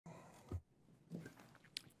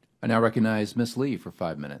I now recognize Ms. Lee for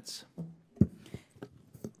 5 minutes.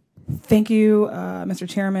 Thank you, Mr.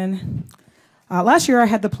 Chairman. Last year, I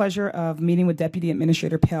had the pleasure of meeting with Deputy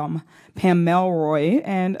Administrator Pam Melroy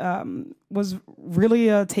and was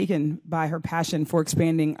really taken by her passion for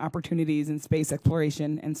expanding opportunities in space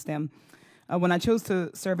exploration and STEM. When I chose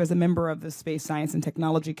to serve as a member of the Space Science and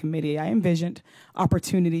Technology Committee, I envisioned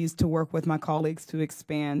opportunities to work with my colleagues to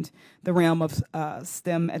expand the realm of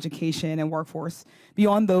STEM education and workforce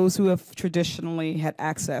beyond those who have traditionally had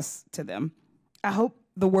access to them. I hope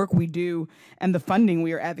the work we do and the funding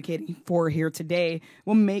we are advocating for here today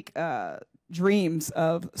will make dreams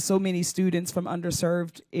of so many students from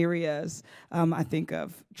underserved areas. I think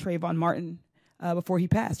of Trayvon Martin before he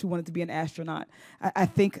passed, who wanted to be an astronaut. I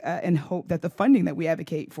think and hope that the funding that we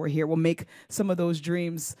advocate for here will make some of those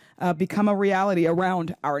dreams become a reality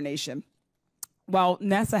around our nation. While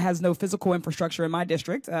NASA has no physical infrastructure in my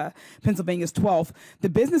district, Pennsylvania's 12th, the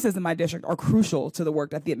businesses in my district are crucial to the work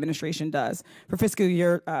that the administration does. For fiscal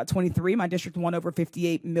year 23, my district won over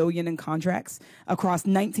 $58 million in contracts across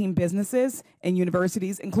 19 businesses and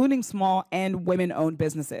universities, including small and women-owned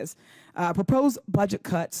businesses. Proposed budget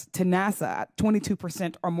cuts to NASA at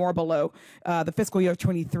 22% or more below the fiscal year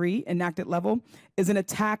 23 enacted level is an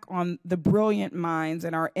attack on the brilliant minds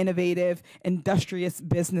and our innovative, industrious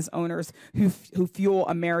business owners who fuel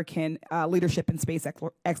American leadership in space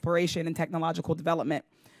exploration and technological development.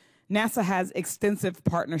 NASA has extensive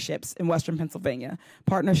partnerships in Western Pennsylvania,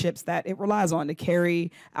 partnerships that it relies on to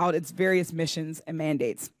carry out its various missions and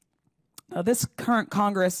mandates. This current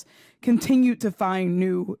Congress continued to find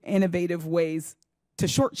new, innovative ways to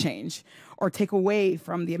shortchange or take away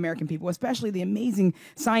from the American people, especially the amazing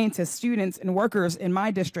scientists, students, and workers in my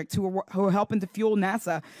district who are helping to fuel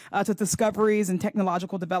NASA to discoveries and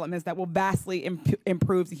technological developments that will vastly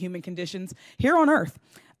improve the human conditions here on Earth.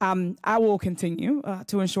 I will continue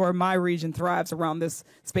to ensure my region thrives around this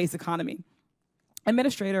space economy.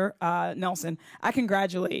 Administrator Nelson, I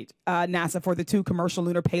congratulate NASA for the 2 commercial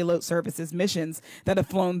lunar payload services missions that have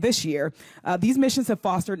flown this year. These missions have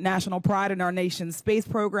fostered national pride in our nation's space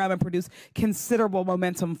program and produced considerable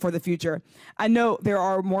momentum for the future. I know there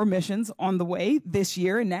are more missions on the way this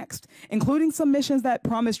year and next, including some missions that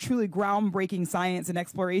promise truly groundbreaking science and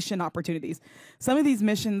exploration opportunities. Some of these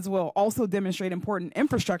missions will also demonstrate important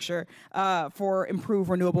infrastructure for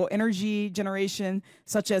improved renewable energy generation,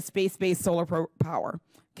 such as space-based solar power.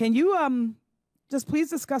 Can you just please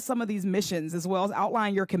discuss some of these missions as well as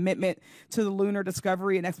outline your commitment to the lunar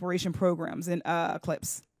discovery and exploration programs in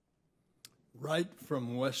CLIPS? Right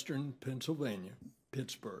from Western Pennsylvania,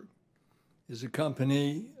 Pittsburgh, is a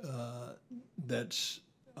company that's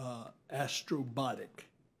Astrobotic.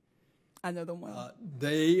 I know them well.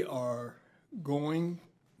 They are going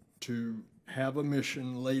to have a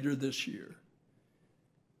mission later this year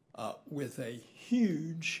with a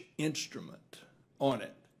huge instrument on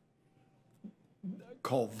it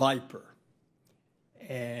called Viper.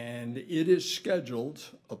 And it is scheduled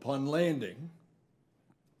upon landing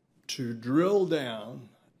to drill down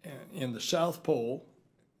in the South Pole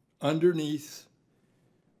underneath,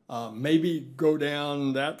 maybe go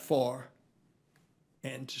down that far,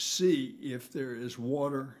 and to see if there is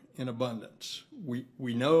water in abundance.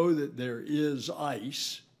 We know that there is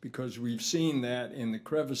ice because we've seen that in the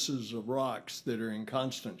crevices of rocks that are in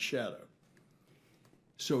constant shadow.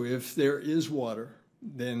 So if there is water,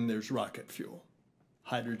 then there's rocket fuel,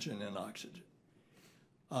 hydrogen and oxygen.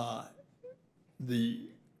 The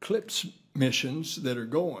CLIPS missions that are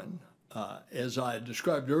going, as I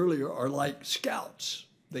described earlier, are like scouts.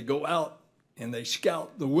 They go out and they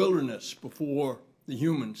scout the wilderness before the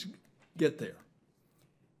humans get there.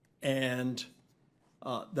 And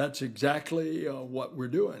that's exactly what we're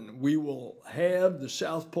doing. We will have the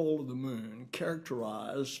South Pole of the Moon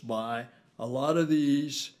characterized by a lot of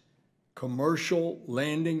these commercial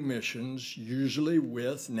landing missions, usually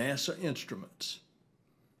with NASA instruments.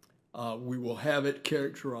 We will have it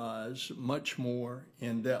characterized much more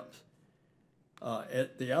in depth.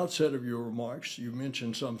 At the outset of your remarks, you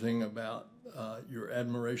mentioned something about your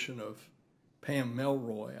admiration of Pam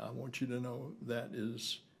Melroy. I want you to know that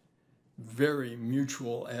is very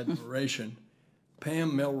mutual admiration.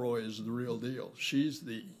 Pam Melroy is the real deal. She's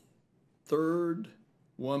the 3rd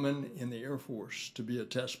woman in the Air Force to be a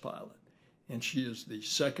test pilot, and she is the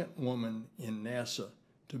 2nd woman in NASA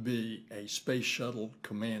to be a space shuttle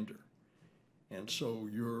commander. And so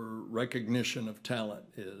your recognition of talent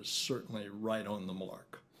is certainly right on the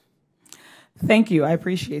mark. Thank you. I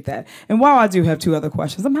appreciate that. And while I do have 2 other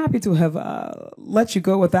questions, I'm happy to have let you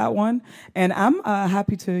go with that one, and I'm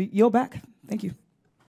happy to yield back. Thank you.